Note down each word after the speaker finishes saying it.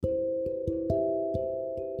Hello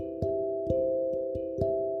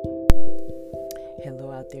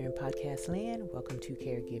out there in podcast land. Welcome to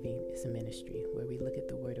Caregiving is a Ministry, where we look at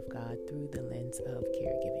the Word of God through the lens of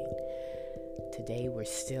caregiving. Today we're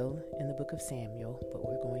still in the book of Samuel, but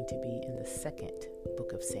we're going to be in the second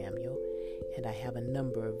book of Samuel, and I have a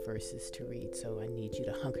number of verses to read, so I need you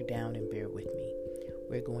to hunker down and bear with me.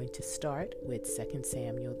 We're going to start with 2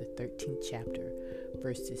 Samuel, the 13th chapter,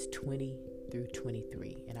 verses 20 through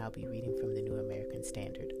 23, and I'll be reading from the New American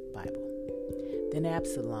Standard Bible. Then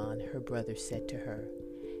Absalom, her brother, said to her,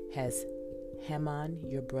 "Has Haman,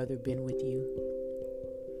 your brother, been with you?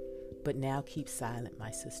 But now keep silent,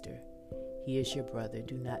 my sister. He is your brother.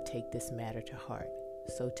 Do not take this matter to heart."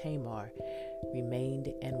 So Tamar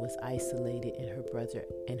remained and was isolated in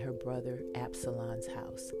her brother Absalom's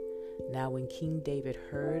house. Now when King David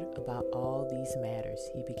heard about all these matters,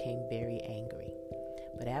 he became very angry.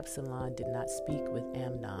 But Absalom did not speak with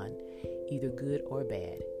Amnon, either good or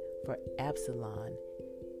bad. For Absalom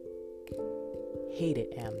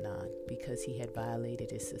hated Amnon because he had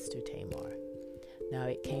violated his sister Tamar. Now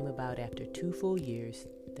it came about after 2 full years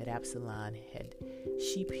that Absalom had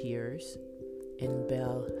sheep shearers in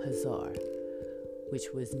Bel-Hazar,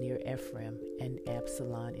 which was near Ephraim, and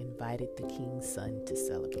Absalom invited the king's son to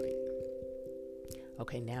celebrate.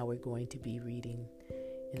 Okay, now we're going to be reading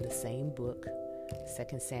in the same book,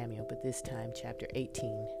 2 Samuel, but this time chapter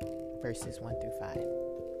 18, verses 1 through 5.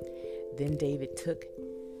 Then David took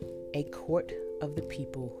a court of the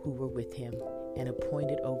people who were with him and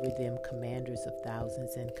appointed over them commanders of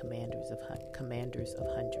thousands and commanders of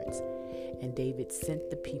hundreds. And David sent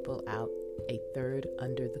the people out, a third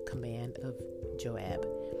under the command of Joab,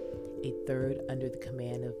 a third under the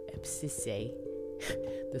command of Abishai,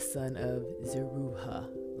 the son of Zeruiah,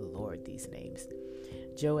 Lord, these names,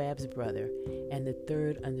 Joab's brother, and the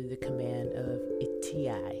third under the command of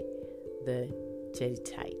Ittai, the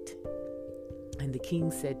Gittite. And the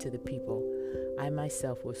king said to the people, "I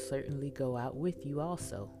myself will certainly go out with you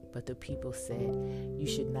also." But the people said, "You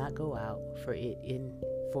should not go out, for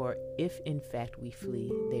if in fact we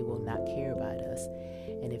flee, they will not care about us.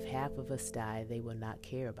 And if half of us die, they will not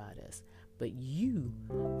care about us. But you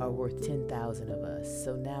are worth 10,000 of us.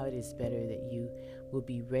 So now it is better that you will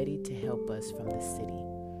be ready to help us from the city."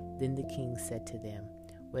 Then the king said to them,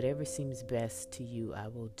 "Whatever seems best to you I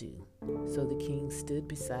will do." So the king stood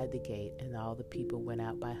beside the gate, and all the people went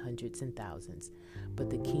out by hundreds and thousands. But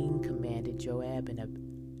the king commanded Joab and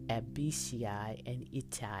Abishai and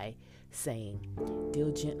Ittai, saying,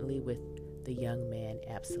 "Deal gently with the young man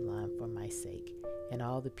Absalom for my sake." And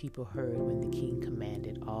all the people heard when the king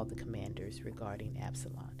commanded all the commanders regarding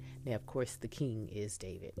Absalom. Now, of course, the king is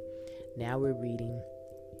David. Now we're reading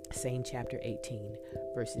same chapter 18,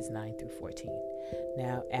 verses 9 through 14.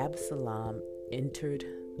 Now Absalom encountered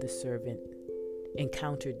the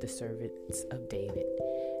servants of David.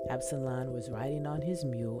 Absalom was riding on his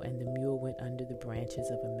mule, and the mule went under the branches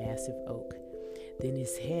of a massive oak. Then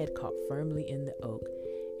his head caught firmly in the oak,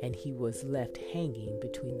 and he was left hanging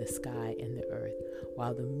between the sky and the earth,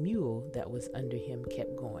 while the mule that was under him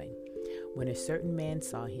kept going. When a certain man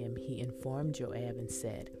saw him, he informed Joab and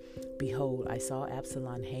said, "Behold, I saw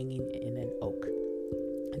Absalom hanging in an oak."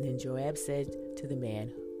 And then Joab said to the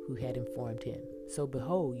man who had informed him, "So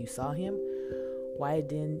behold, you saw him? Why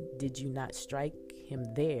then did you not strike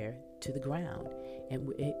him there to the ground?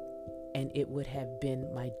 And it would have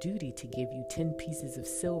been my duty to give you 10 pieces of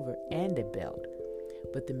silver and a belt."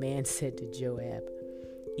 But the man said to Joab,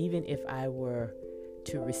 "Even if I were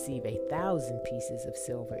to receive 1,000 pieces of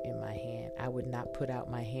silver in my hand, I would not put out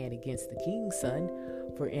my hand against the king's son.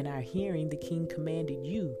 For in our hearing the king commanded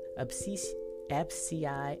you,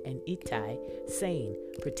 Abishai and Ittai, saying,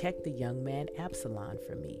 'Protect the young man Absalom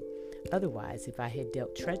for me.' Otherwise, if I had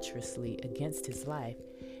dealt treacherously against his life,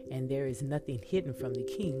 and there is nothing hidden from the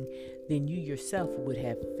king, then you yourself would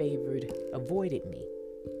have avoided me."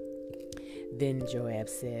 Then Joab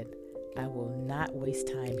said, "I will not waste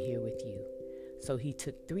time here with you." So he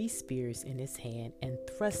took 3 spears in his hand and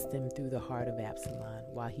thrust them through the heart of Absalom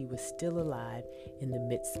while he was still alive in the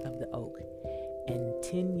midst of the oak. And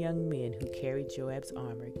 10 young men who carried Joab's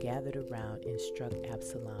armor gathered around and struck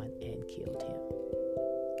Absalom and killed him.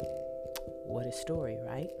 What a story,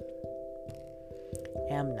 right?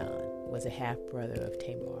 Amnon was a half-brother of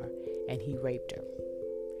Tamar, and he raped her.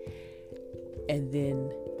 And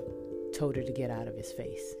then told her to get out of his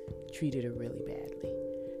face, treated her really badly.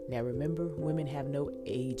 Now remember, women have no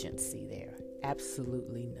agency there,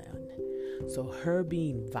 absolutely none. So her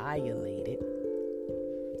being violated,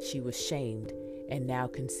 she was shamed and now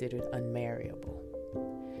considered unmarriable.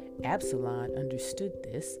 Absalom understood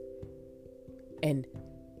this, and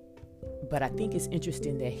But I think it's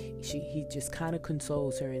interesting that he just kind of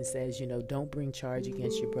consoles her and says, don't bring charge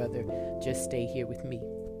against your brother. Just stay here with me.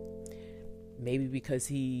 Maybe because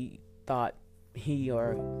he thought he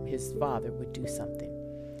or his father would do something.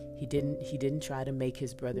 He didn't try to make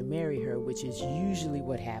his brother marry her, which is usually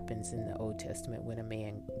what happens in the Old Testament when a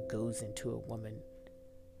man goes into a woman.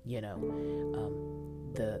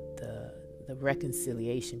 The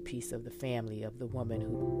reconciliation piece of the family of the woman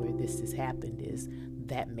where this has happened is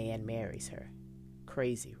that man marries her.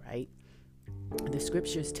 Crazy, right? The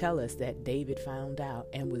scriptures tell us that David found out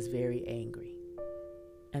and was very angry.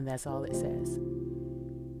 And that's all it says.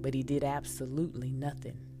 But he did absolutely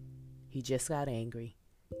nothing. He just got angry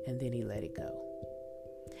and then he let it go.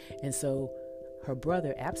 And so her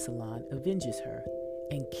brother Absalom avenges her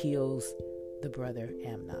and kills the brother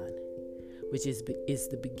Amnon, which is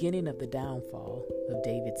the beginning of the downfall of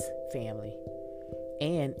David's family,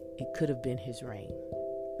 and it could have been his reign.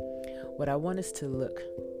 What I want us to look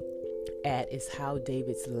at is how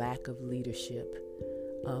David's lack of leadership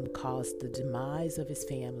caused the demise of his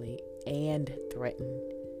family and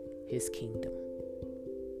threatened his kingdom.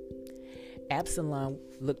 Absalom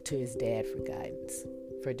looked to his dad for guidance,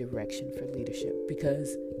 for direction, for leadership,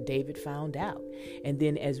 because David found out. And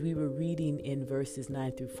then as we were reading in verses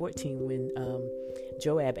 9 through 14, when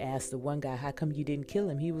Joab asked the one guy, how come you didn't kill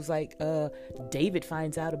him? He was like, David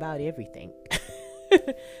finds out about everything.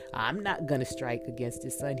 I'm not going to strike against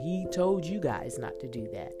his son. He told you guys not to do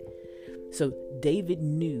that. So David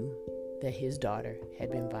knew that his daughter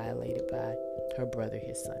had been violated by her brother,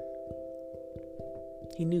 his son.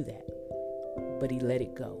 He knew that, but he let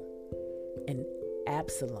it go. And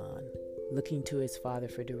Absalom, looking to his father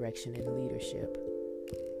for direction and leadership,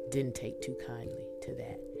 didn't take too kindly to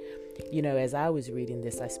that. As I was reading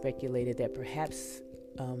this, I speculated that perhaps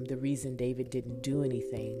the reason David didn't do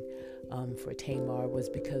anything for Tamar was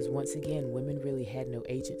because, once again, women really had no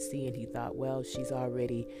agency, and he thought, well, she's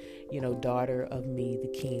already, daughter of me, the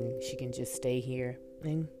king. She can just stay here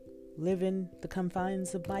and live in the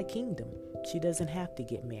confines of my kingdom. She doesn't have to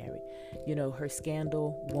get married. Her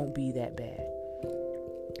scandal won't be that bad.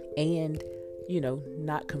 And,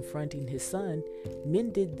 not confronting his son,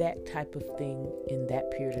 men did that type of thing in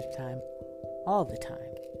that period of time all the time.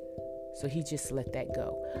 So he just let that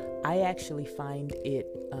go. I actually find it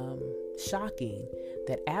shocking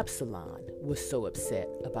that Absalom was so upset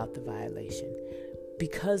about the violation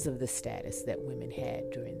because of the status that women had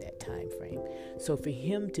during that time frame. So for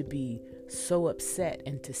him to be so upset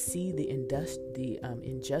and to see the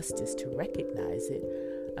injustice, to recognize it,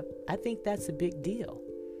 I think that's a big deal.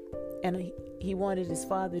 And he wanted his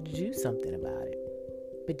father to do something about it.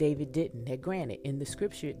 But David didn't. Now, granted, in the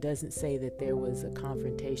scripture, it doesn't say that there was a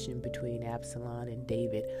confrontation between Absalom and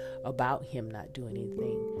David about him not doing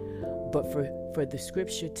anything. But for the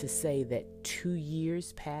scripture to say that 2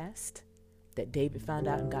 years passed, that David found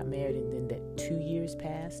out and got married, and then that 2 years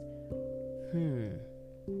passed,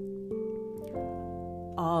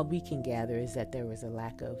 all we can gather is that there was a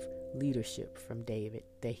lack of leadership from David,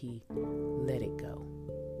 that he let it go.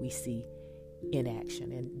 We see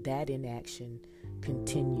inaction, and that inaction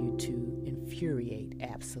continued to infuriate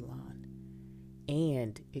Absalom,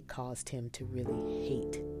 and it caused him to really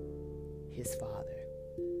hate his father.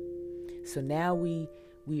 So now we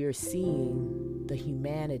are seeing the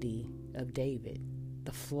humanity of David,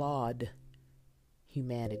 the flawed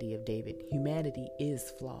humanity of David. Humanity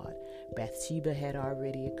is flawed. Bathsheba had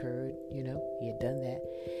already occurred, he had done that.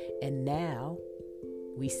 And now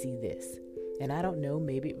we see this. And I don't know,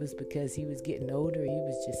 maybe it was because he was getting older, he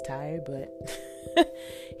was just tired, but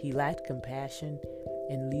he lacked compassion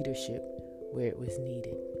and leadership where it was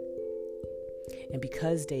needed. And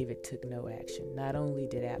because David took no action, not only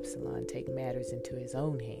did Absalom take matters into his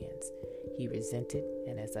own hands, he resented,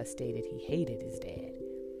 and as I stated, he hated his dad.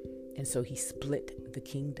 And so he split the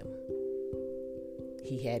kingdom.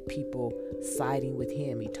 He had people siding with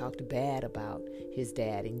him. He talked bad about his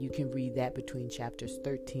dad. And you can read that between chapters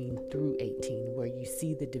 13 through 18, where you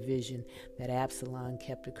see the division that Absalom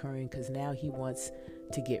kept occurring, because now he wants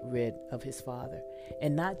to get rid of his father.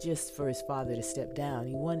 And not just for his father to step down.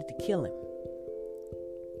 He wanted to kill him.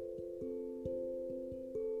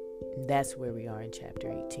 And that's where we are in chapter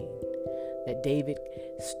 18. That David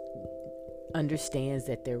understands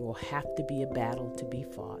that there will have to be a battle to be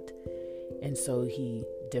fought. And so he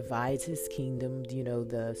divides his kingdom,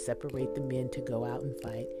 separate the men to go out and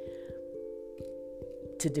fight,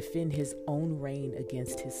 to defend his own reign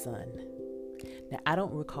against his son. Now, I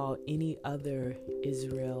don't recall any other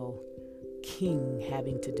Israel king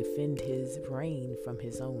having to defend his reign from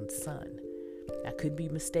his own son. I could be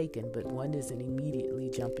mistaken, but one doesn't immediately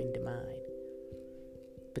jump into mind.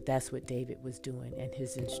 But that's what David was doing, and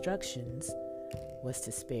his instructions was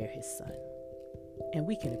to spare his son. And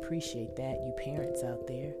we can appreciate that, you parents out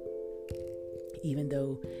there. Even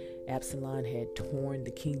though Absalom had torn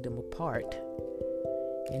the kingdom apart,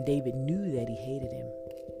 and David knew that he hated him,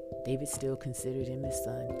 David still considered him his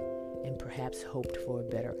son and perhaps hoped for a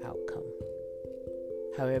better outcome.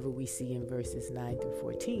 However, we see in verses 9 through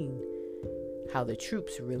 14 how the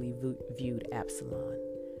troops really viewed Absalom.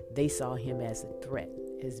 They saw him as a threat,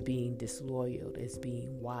 as being disloyal, as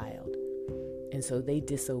being wild. And so they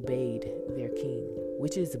disobeyed their king,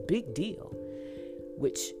 which is a big deal,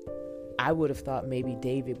 which I would have thought maybe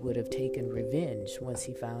David would have taken revenge once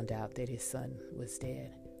he found out that his son was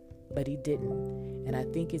dead. But he didn't. And I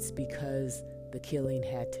think it's because the killing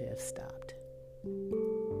had to have stopped.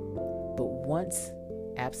 But once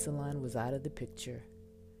Absalom was out of the picture,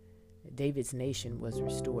 David's nation was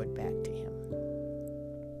restored back to him.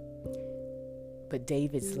 But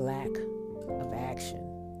David's lack of action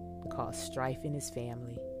caused strife in his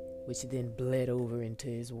family, which then bled over into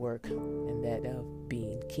his work and that of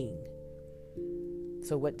being king.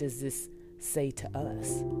 So what does this say to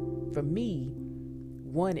us? For me,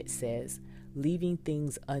 one, it says, leaving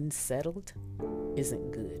things unsettled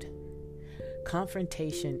isn't good.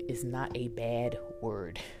 Confrontation is not a bad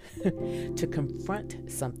word. To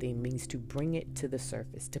confront something means to bring it to the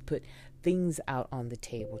surface, to put things out on the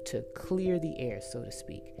table, to clear the air, so to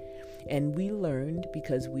speak. And we learned,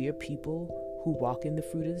 because we are people who walk in the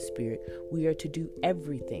fruit of the Spirit, we are to do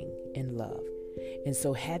everything in love. And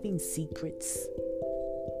so having secrets,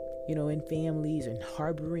 in families and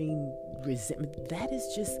harboring resentment, that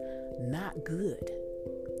is just not good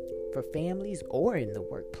for families or in the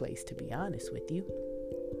workplace, to be honest with you.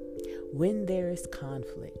 When there is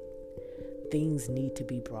conflict, things need to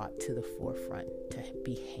be brought to the forefront to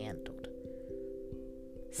be handled.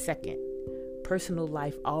 Second, personal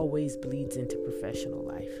life always bleeds into professional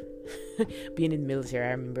life. Being in the military,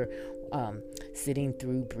 I remember sitting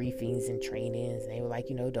through briefings and trainings, and they were like,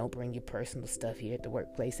 don't bring your personal stuff here at the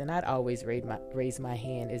workplace. And I'd always raise my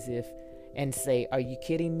hand and say, are you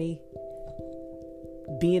kidding me?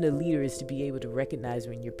 Being a leader is to be able to recognize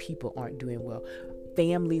when your people aren't doing well.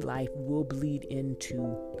 Family life will bleed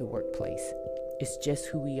into the workplace. It's just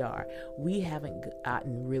who we are. We haven't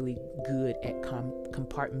gotten really good at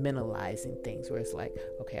compartmentalizing things, where it's like,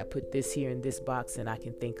 okay, I put this here in this box and I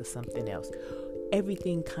can think of something else.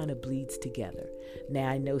 Everything kind of bleeds together. Now,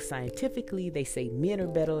 I know scientifically they say men are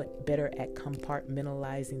better at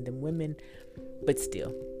compartmentalizing than women, but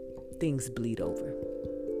still, things bleed over.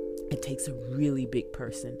 It takes a really big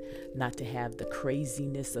person not to have the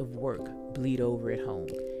craziness of work bleed over at home.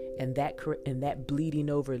 And that bleeding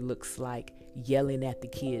over looks like yelling at the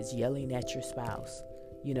kids, yelling at your spouse,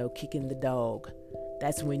 kicking the dog.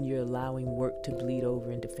 That's when you're allowing work to bleed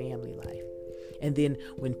over into family life. And then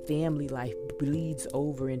when family life bleeds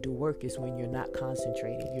over into work is when you're not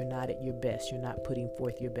concentrating, you're not at your best, you're not putting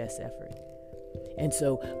forth your best effort. And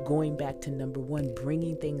so going back to number one,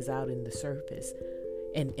 bringing things out in the surface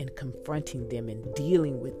and confronting them and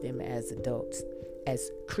dealing with them as adults,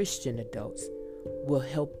 as Christian adults, will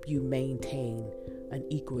help you maintain an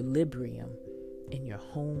equilibrium in your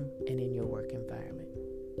home and in your work environment.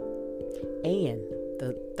 And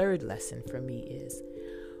the third lesson for me is,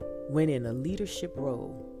 when in a leadership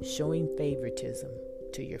role, showing favoritism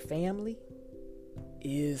to your family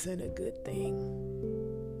isn't a good thing.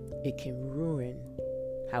 It can ruin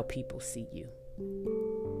how people see you.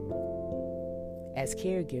 As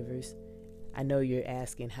caregivers, I know you're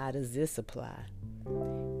asking, how does this apply?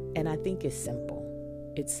 And I think it's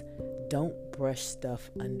simple. It's don't brush stuff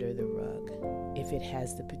under the rug if it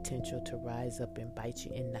has the potential to rise up and bite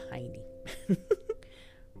you in the hiney.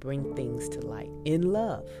 Bring things to light in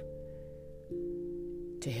love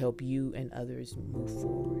to help you and others move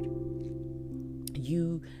forward.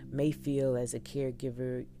 You may feel as a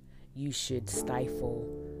caregiver you should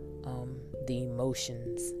stifle the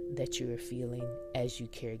emotions that you are feeling as you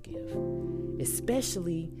caregive,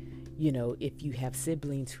 especially if you have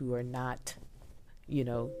siblings who are not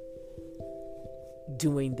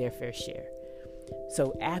doing their fair share.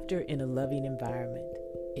 So after, in a loving environment,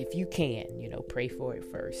 if you can, pray for it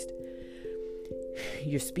first.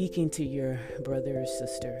 You're speaking to your brother or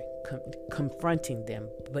sister, confronting them,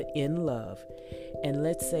 but in love. And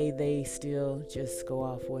let's say they still just go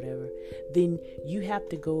off whatever. Then you have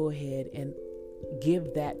to go ahead and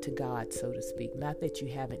give that to God, so to speak. Not that you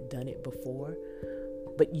haven't done it before,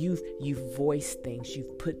 but you've voiced things.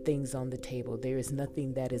 You've put things on the table. There is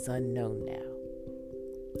nothing that is unknown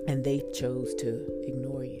now. And they chose to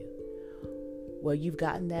ignore you. Well, you've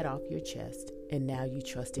gotten that off your chest, and now you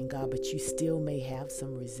trust in God, but you still may have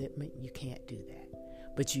some resentment. You can't do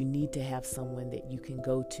that. But you need to have someone that you can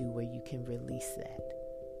go to where you can release that.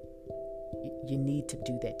 You need to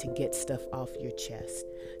do that to get stuff off your chest,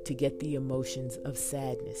 to get the emotions of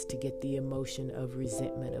sadness, to get the emotion of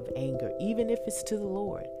resentment, of anger, even if it's to the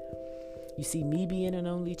Lord. You see, me being an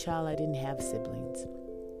only child, I didn't have siblings.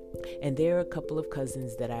 And there are a couple of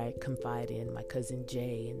cousins that I confide in, my cousin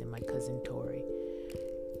Jay and then my cousin Tori.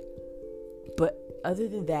 But other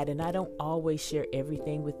than that, and I don't always share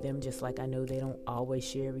everything with them, just like I know they don't always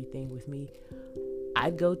share everything with me,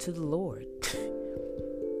 I go to the Lord.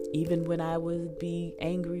 Even when I would be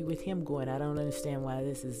angry with him, going, I don't understand why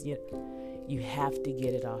this is, you have to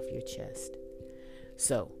get it off your chest.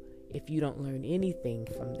 So if you don't learn anything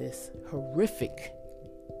from this horrific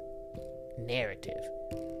narrative,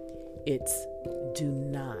 it's do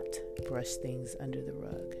not brush things under the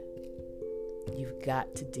rug. You've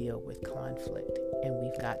got to deal with conflict, and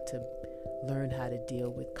we've got to learn how to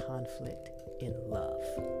deal with conflict in love.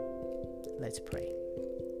 Let's pray.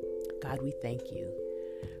 God, we thank you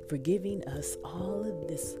for giving us all of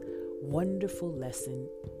this wonderful lesson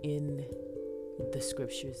in the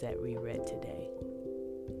scriptures that we read today.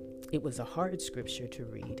 It was a hard scripture to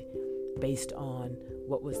read based on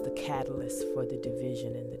what was the catalyst for the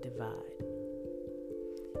division and the divide.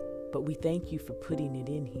 But we thank you for putting it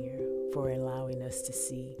in here, for allowing us to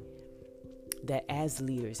see that as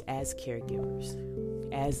leaders, as caregivers,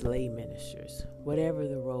 as lay ministers, whatever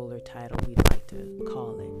the role or title we'd like to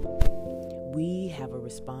call it, we have a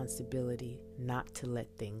responsibility not to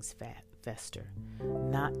let things fester,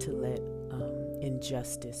 not to let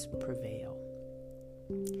injustice prevail.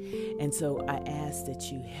 And so I ask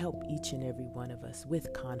that you help each and every one of us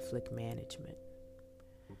with conflict management.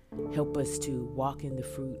 Help us to walk in the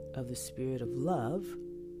fruit of the spirit of love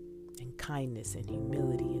and kindness and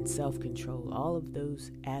humility and self-control, all of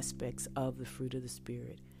those aspects of the fruit of the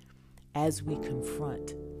Spirit as we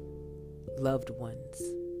confront loved ones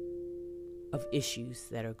of issues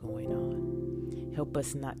that are going on. Help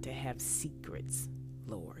us not to have secrets,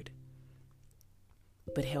 Lord,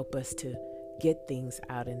 but help us to get things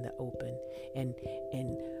out in the open and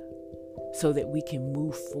so that we can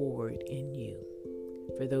move forward in you.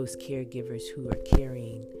 For those caregivers who are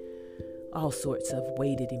carrying all sorts of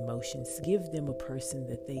weighted emotions, give them a person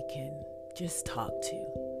that they can just talk to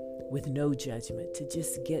with no judgment, to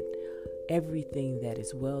just get everything that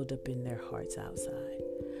is welled up in their hearts outside.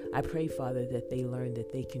 I pray, Father, that they learn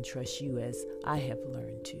that they can trust you as I have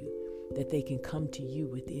learned to, that they can come to you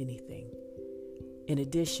with anything. In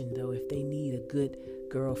addition, though, if they need a good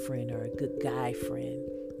girlfriend or a good guy friend,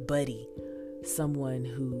 buddy, someone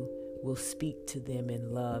who will speak to them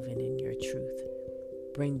in love and in your truth,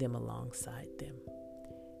 bring them alongside them.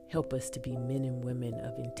 Help us to be men and women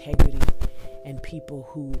of integrity and people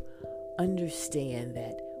who understand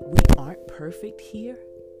that we aren't perfect here.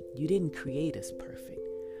 You didn't create us perfect,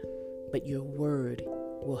 but your word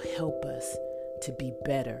will help us to be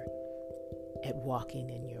better at walking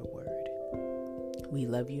in your word. We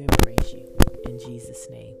love you and praise you. In Jesus'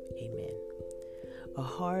 name, amen. A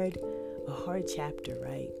hard chapter,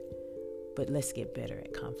 right? But let's get better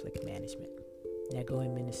at conflict management. Now go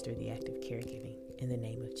and minister the act of caregiving in the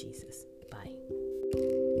name of Jesus. Bye.